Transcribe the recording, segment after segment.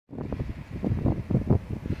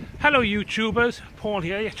Hello YouTubers, Paul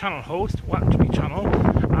here, your channel host. Welcome to my channel.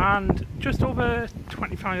 And just over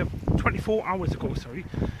 24 hours ago,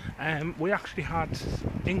 we actually had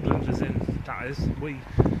England,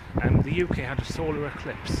 the UK had a solar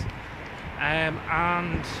eclipse,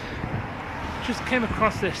 and just came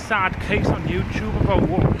across this sad case on YouTube about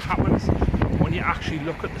what happens when you actually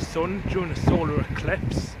look at the sun during a solar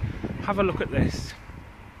eclipse. Have a look at this.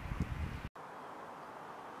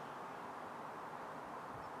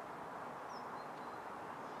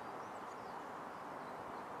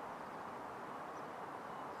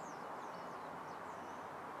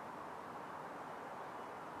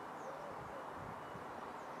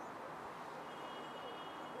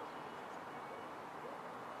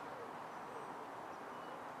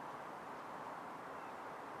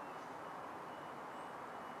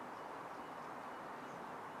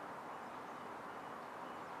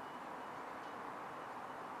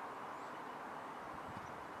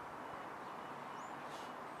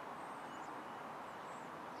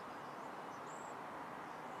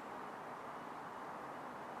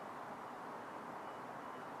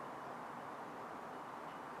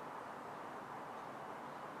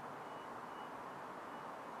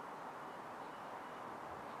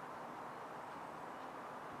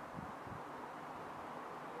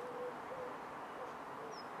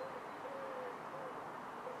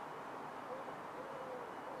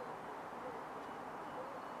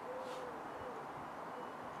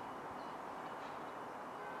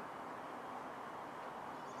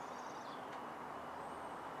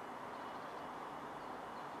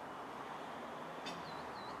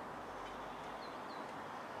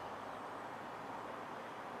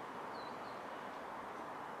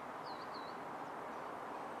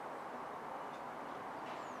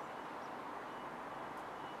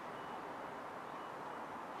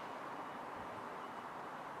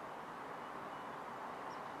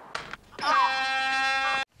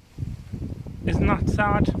 Isn't that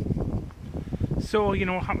sad? So you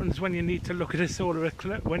know what happens when you need to look at a solar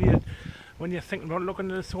eclipse, when you're thinking about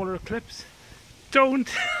looking at a solar eclipse? Don't!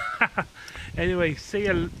 Anyway, see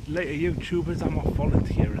you later YouTubers, I'm off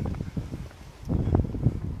volunteering.